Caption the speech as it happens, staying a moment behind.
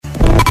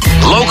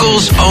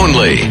Locals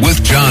Only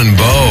with John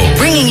Bowe.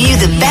 Bringing you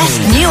the best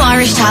new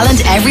Irish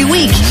talent every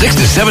week. 6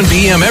 to 7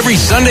 p.m. every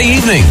Sunday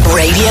evening.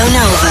 Radio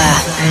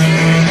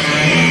Nova.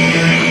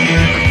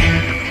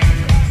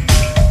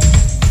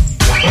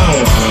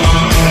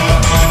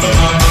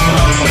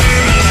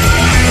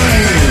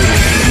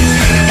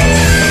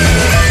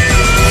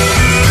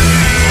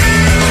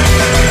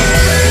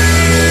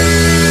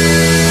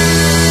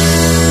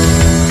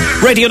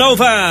 Radio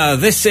Nova,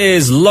 this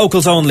is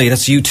Locals Only.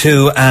 That's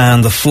U2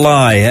 and The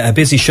Fly. A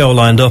busy show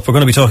lined up. We're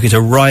going to be talking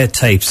to Riot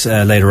Tapes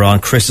later on.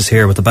 Chris is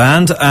here with the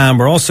band. And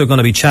we're also going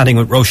to be chatting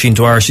with Roisin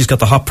Dwyer. She's got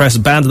the Hot Press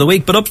Band of the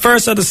Week. But up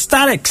first are the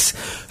Statics,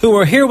 who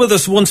were here with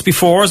us once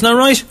before. Isn't that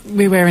right?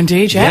 We were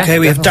indeed, yeah. Okay,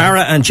 we have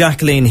Dara and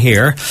Jacqueline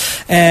here.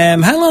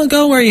 How long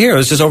ago were you here?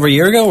 Was it just over a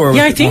year ago? Or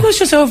yeah, I think it was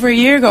just over a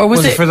year ago. Or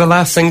was it for the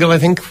last single? I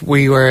think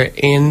we were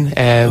in.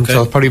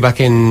 So probably back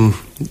in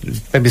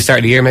maybe the start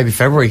of the year, maybe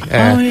February.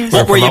 Yes.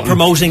 What were you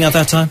promoting at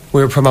that time?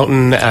 We were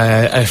promoting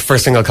a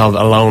first single called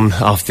Alone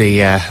off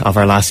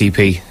our last EP,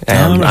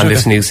 and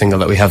this new single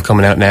that we have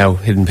coming out now,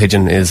 Hidden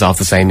Pigeon, is off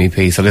the same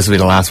EP. So this will be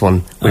the last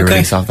one we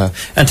release off that.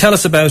 And tell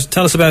us about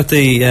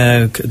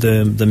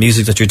the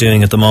music that you're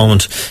doing at the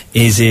moment.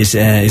 Is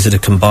it a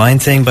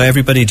combined thing by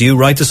everybody? Do you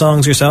write the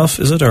songs yourself?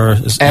 Is it, or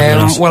is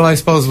well, I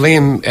suppose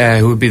Liam,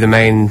 who would be the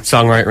main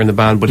songwriter in the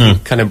band,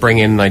 would kind of bring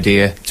in an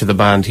idea to the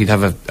band. He'd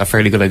have a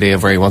fairly good idea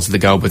of where he wanted to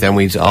go, but then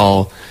we'd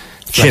all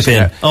chip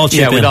in.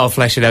 We'd all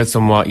flesh it out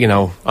somewhat. You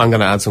know, I'm going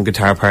to add some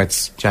guitar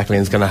parts.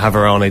 Jacqueline's going to have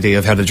her own idea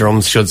of how the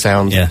drums should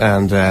sound. Yeah.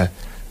 And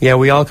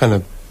we all kind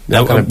of.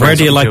 Where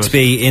do you like to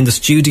be, in the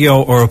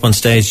studio or up on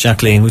stage,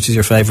 Jacqueline? Which is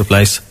your favourite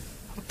place?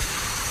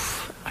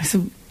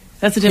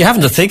 That's a different. You're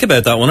having to think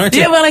about that one, aren't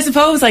you? Yeah, well, I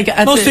suppose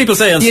most people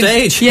say on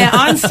stage. Yeah,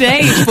 on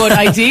stage. But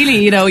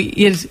ideally,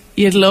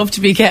 you'd love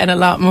to be getting a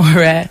lot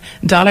more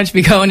dollar to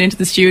be going into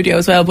the studio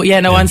as well. But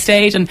on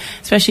stage, and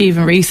especially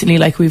even recently,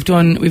 like we've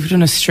done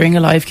a string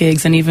of live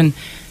gigs, and even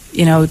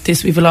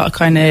we've a lot of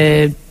kind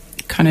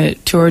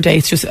of tour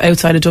dates just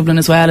outside of Dublin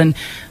as well. And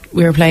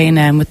we were playing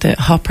with the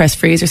Hot Press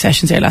Freezer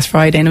sessions there last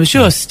Friday, and it was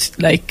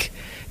just like.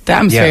 The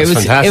atmosphere, it was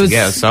fantastic.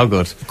 It was so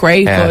good.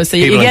 Great buzz. So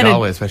people like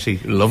Galway especially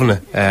loving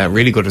it.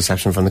 Really good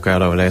reception from the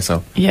crowd over there.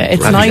 So yeah,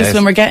 it's nice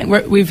when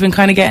we've been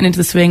kind of getting into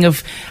the swing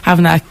of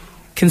having that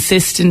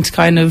consistent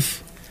kind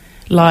of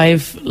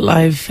live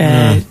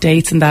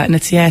dates and that, and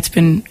it's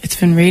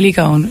been really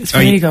going. It's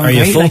really going. Are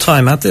you full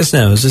time at this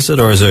now? Is this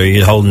it, or are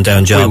you holding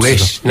down jobs? We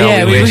wish.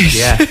 No, we wish.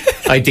 Yeah.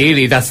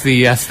 Ideally, that's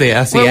the end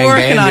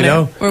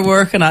game. We're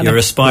working on it. You're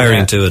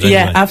aspiring to it. Anyway.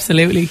 Yeah,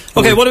 absolutely.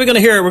 Okay, what are we going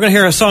to hear? We're going to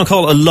hear a song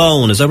called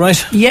Alone. Is that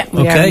right? Yeah,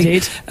 we are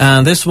indeed.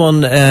 And this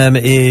one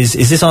is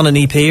this on an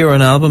EP or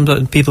an album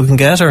that people can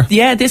get? Or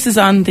yeah, this is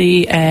on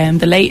the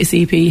latest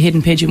EP,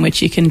 Hidden Pigeon,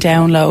 which you can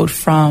download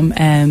from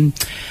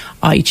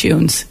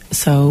iTunes.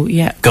 So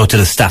yeah, go to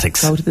the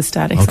Statics. On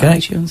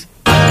iTunes.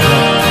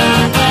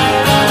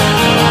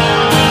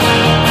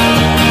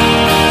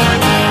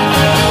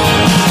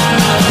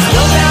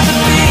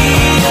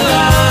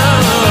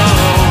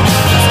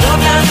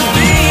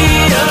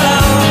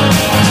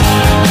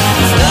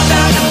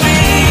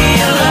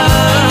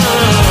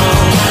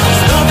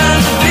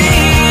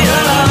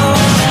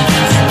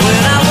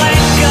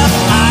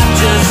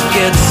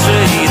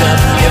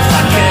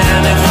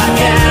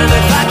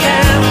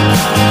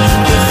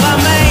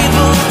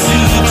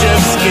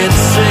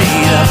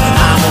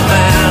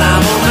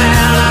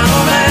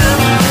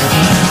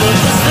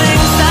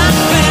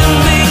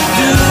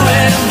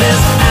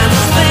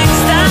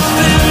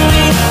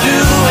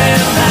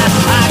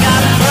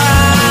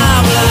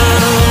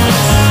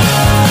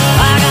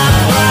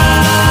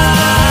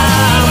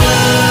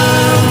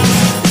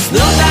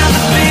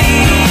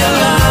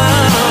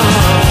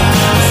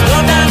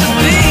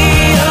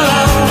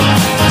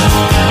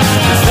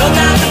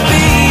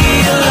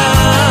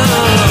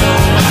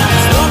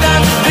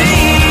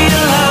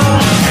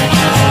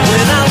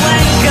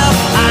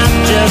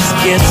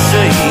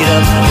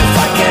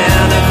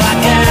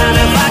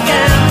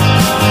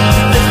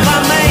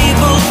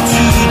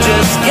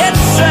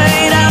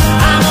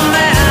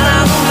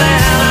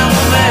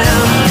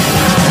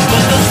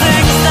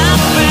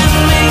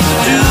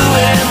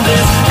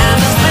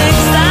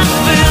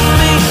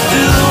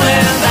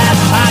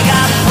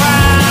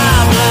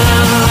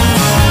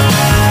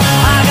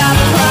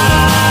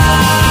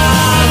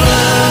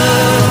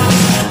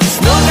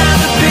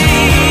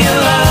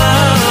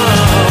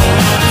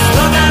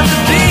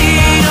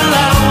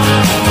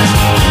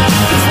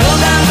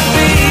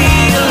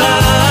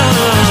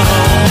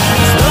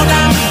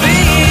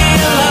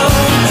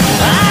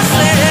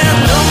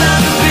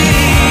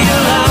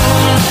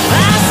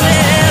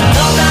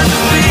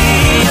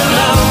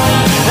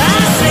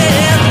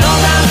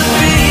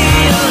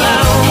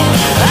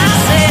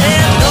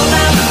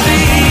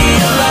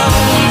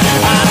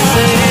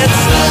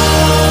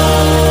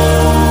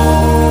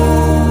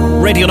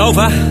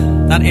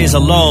 That is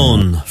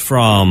Alone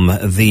from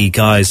the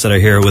guys that are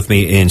here with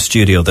me in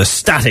studio, the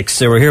Statics.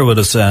 They were here with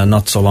us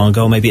not so long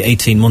ago, maybe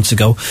 18 months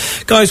ago.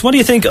 Guys, what do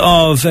you think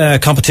of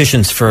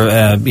competitions for,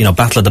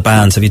 Battle of the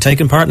Bands? Have you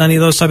taken part in any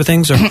of those type of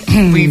things? Or?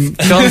 We've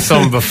done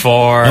some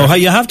before. Oh,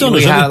 you have done it?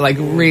 We had,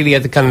 really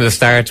at the kind of the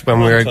start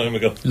when we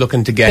were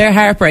looking to get... They're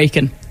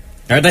heartbreaking.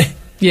 Are they?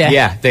 Yeah.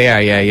 Yeah, they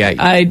are, yeah.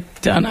 I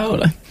don't know.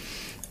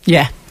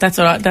 Yeah, that's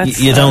what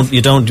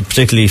You don't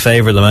particularly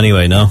favour them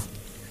anyway, no?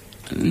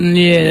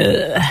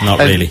 Yeah. Not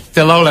really.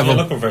 The low level.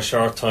 You're looking for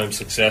short-time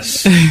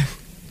success.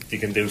 They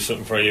can do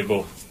something for you,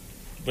 but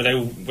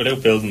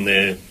without building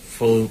the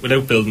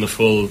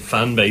full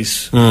fan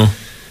base,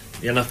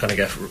 you're not going to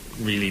get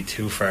really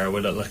too far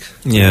with it.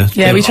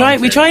 Yeah, we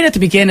tried at the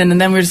beginning,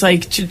 and then we're just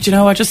like, do you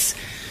know what? Just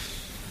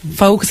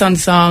focus on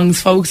songs,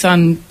 focus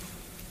on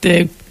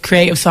the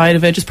creative side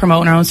of it, just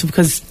promoting our own stuff,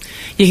 because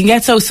you can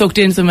get so sucked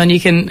into them, and you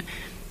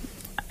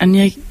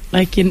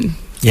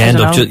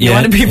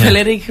want to be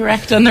politically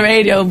correct on the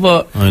radio,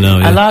 but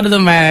a lot of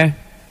them are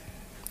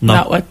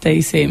not what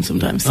they seem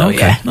sometimes. So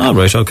okay. All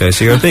right. Okay.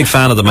 So you're a big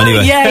fan of them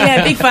anyway.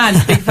 Yeah. Big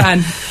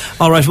fan.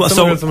 All right. Well,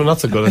 some are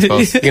not so good, I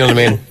suppose. You know what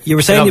I mean? You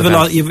were saying you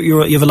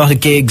have a lot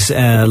of gigs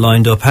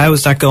lined up. How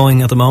is that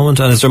going at the moment?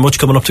 And is there much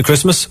coming up to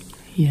Christmas?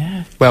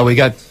 Yeah. Well, we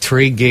got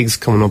 3 gigs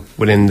coming up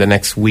within the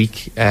next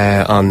week.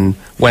 On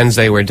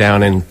Wednesday, we're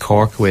down in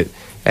Cork with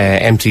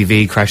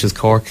MTV Crashes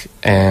Cork.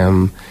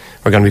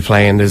 We're going to be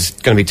playing. There's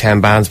going to be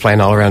 10 bands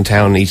playing all around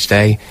town each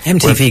day.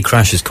 MTV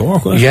Crashes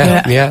Cork.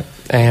 Yeah.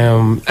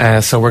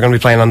 So we're going to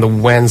be playing on the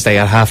Wednesday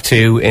at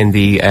 2:30 in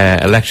the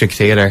Electric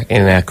Theatre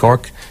in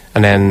Cork,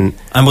 and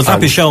will that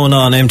be showing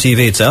on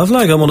MTV itself?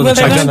 Like on one of the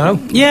channels? I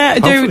don't know. Yeah,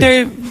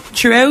 they're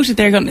throughout.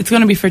 It's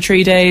going to be for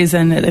 3 days,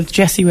 and they've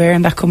Jessie Ware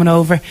and that coming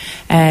over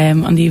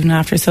on the evening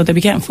after. So they'll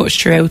be getting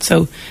footage throughout.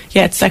 So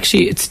yeah, it's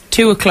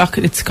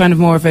 2:00. It's kind of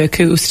more of an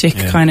acoustic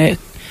kind of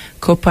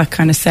cutback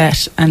kind of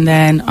set, and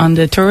then on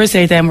the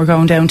Thursday then we're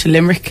going down to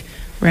Limerick.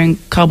 We're in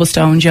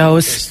Cobblestone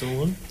Joe's. So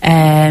we're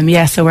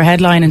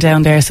headlining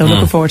down there, so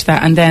looking forward to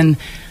that. And then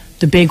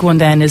the big one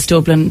then is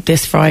Dublin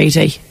this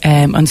Friday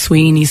on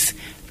Sweeney's.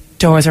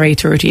 Doors are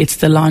 8:30. It's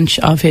the launch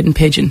of Hidden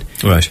Pigeon.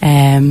 Right.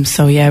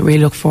 So yeah, really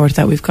look forward to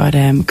that. We've got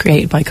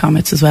Created by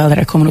Comets as well that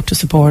are coming up to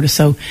support us.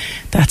 So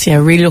that's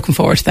really looking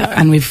forward to that.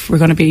 And we're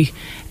going to be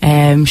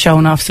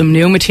showing off some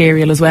new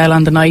material as well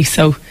on the night.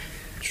 So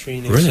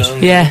 3 new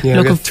songs. Yeah,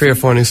 we've got 3 or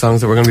 4 new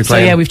songs that we're going to be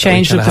playing. So yeah, we've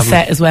changed up the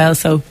set as well.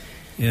 So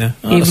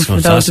even for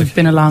those who've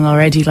been along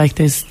already,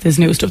 there's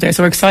new stuff there.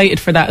 So we're excited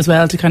for that as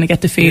well to kind of get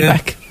the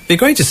feedback. Yeah. It'd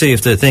be great to see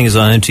if the thing is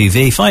on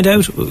MTV. Find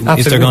out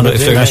if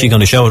they're actually going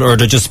to show it, or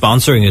they're just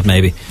sponsoring it.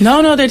 Maybe.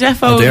 No, they're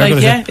defo.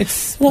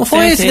 It's. Well,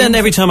 why is it then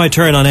every time I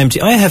turn on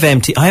MTV, I have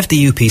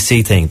the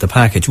UPC thing, the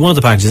package, one of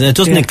the packages, and it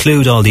doesn't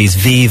include all these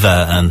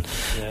Viva and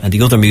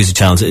the other music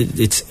channels.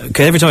 It's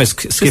every time I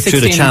skip through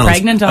the channels.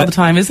 Pregnant all the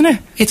time, isn't it?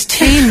 It's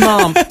Teen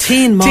Mom,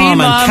 and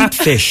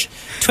Catfish.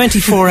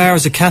 24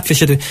 hours of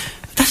Catfish.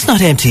 That's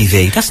not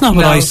MTV. That's not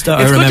what I remember. It's good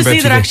to see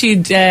MTV. they're actually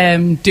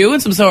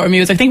doing some sort of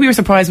music. I think we were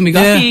surprised when we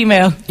got the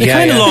email. They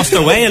kind of lost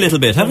their way a little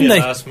bit, haven't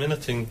they? Last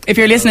minute thing. If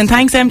you're listening,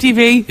 thanks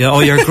MTV.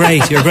 Yeah, you're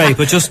great.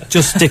 But just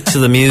stick to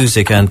the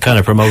music and kind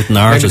of promoting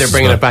artists. Maybe they're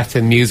bringing it back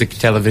to music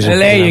television. Well,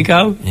 there you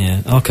go.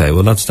 Yeah. Okay.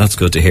 Well, that's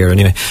good to hear.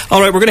 Anyway. All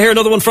right, we're going to hear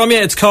another one from you.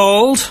 It's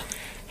called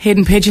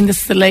Hidden Pigeon.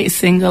 This is the latest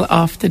single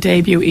off the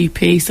debut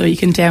EP, so you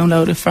can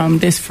download it from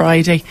this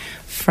Friday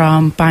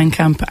from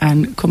Bandcamp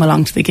and come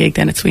along to the gig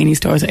then at Sweeney's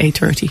Doors at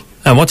 8:30.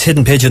 And what's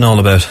Hidden Pigeon all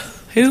about?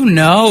 Who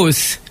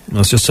knows?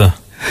 It's just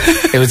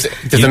there's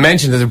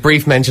a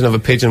brief mention of a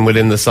pigeon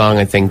within the song,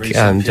 I think,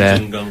 and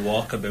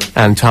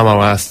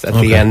Tomo asked at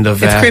the end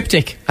of it's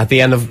cryptic. At the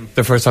end of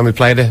the first time we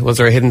played it, was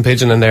there a hidden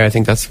pigeon in there? I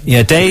think that's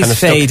days kind of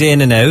fade in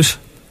and out. Isn't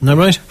that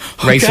right?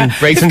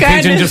 Racing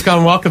pigeon just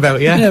gone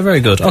walkabout, yeah, very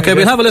good. Okay,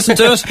 we'll have a listen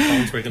to it.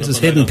 This is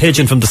Hidden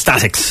Pigeon from the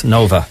Statics,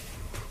 Nova.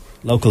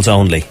 Locals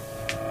only.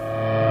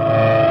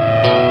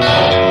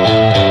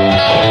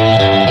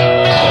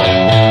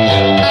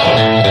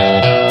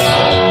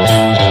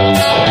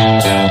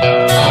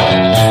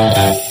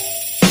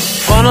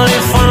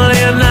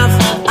 Funnily enough,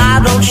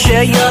 I don't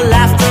share your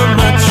laughter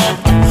much.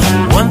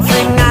 One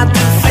thing I do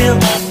feel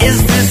is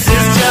this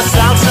is just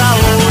all so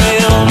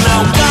real.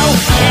 Now go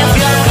if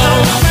you go,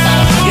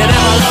 you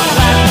never look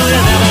back,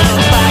 you never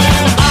look back.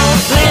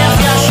 Only if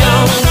you show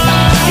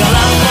your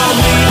love for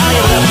me, all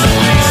your love to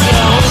me.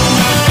 So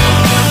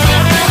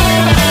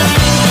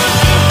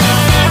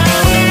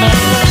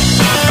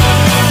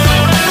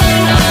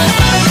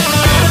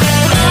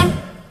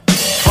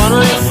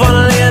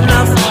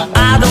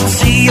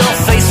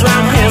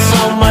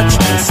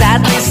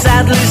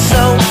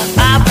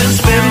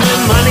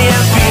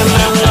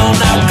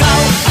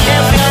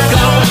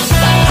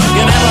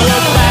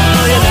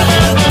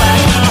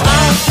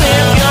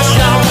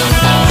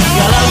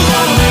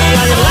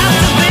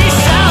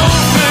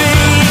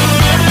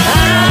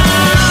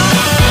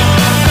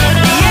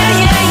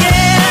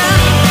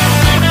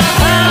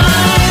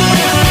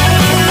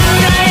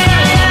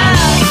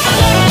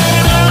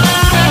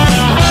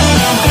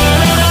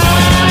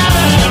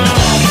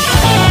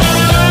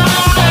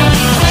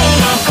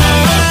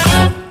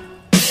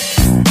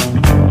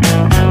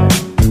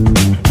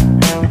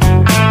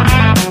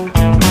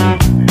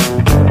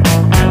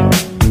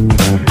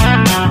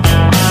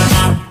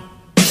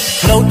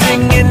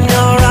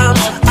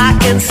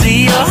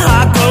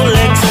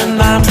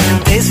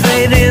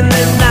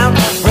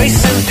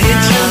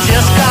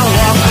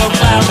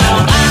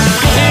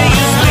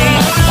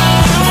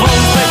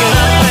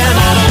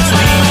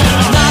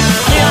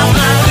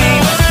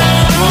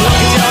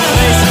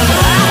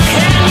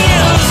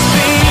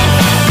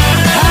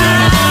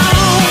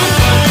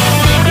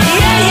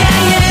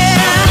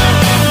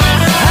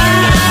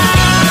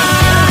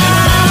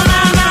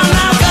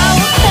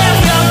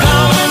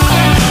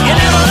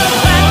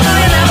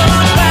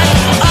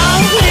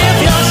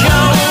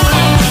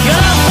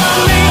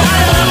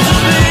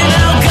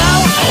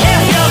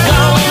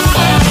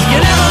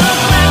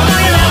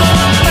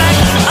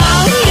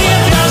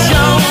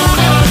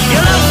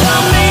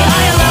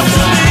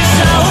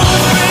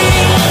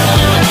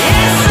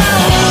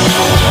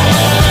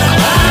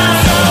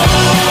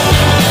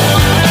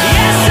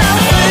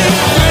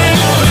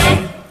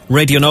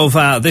Radio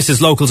Nova. This is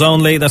Locals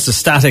Only. That's the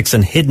Statics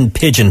and Hidden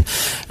Pigeon.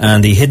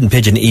 And the Hidden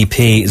Pigeon EP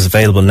is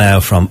available now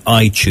from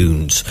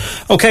iTunes.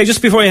 Okay,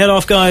 just before you head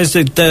off, guys,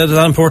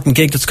 that important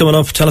gig that's coming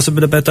up, tell us a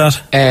bit about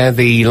that.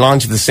 The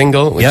launch of the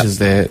single, which is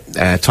the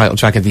title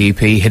track of the EP,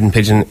 Hidden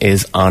Pigeon,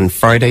 is on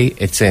Friday.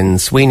 It's in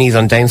Sweeney's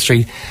on Dame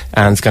Street,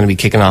 and it's going to be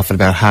kicking off at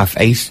about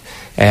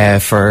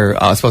 8:30. For,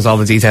 I suppose, all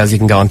the details, you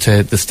can go on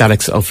to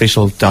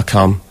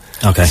thestaticsofficial.com.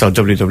 Okay. So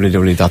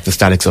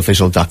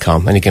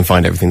www.thestaticsofficial.com, and you can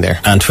find everything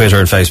there. And Twitter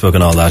and Facebook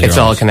and all that. It's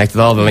all connected.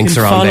 All the links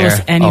are on there.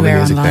 Follow us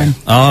anywhere online.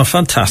 Oh,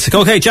 fantastic.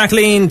 Okay,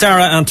 Jacqueline,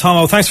 Dara and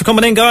Tomo, thanks for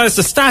coming in, guys.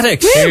 The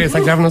Statics. Cheers,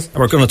 thanks for having us.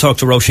 We're going to talk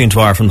to Roisin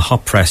Dwyer from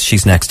Hot Press.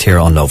 She's next here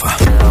on Nova.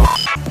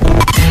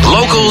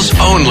 Locals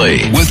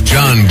Only with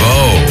John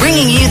Bowe.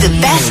 Bringing you the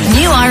best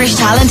new Irish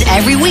talent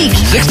every week.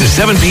 6 to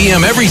 7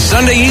 p.m. every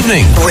Sunday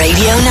evening.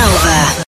 Radio Nova.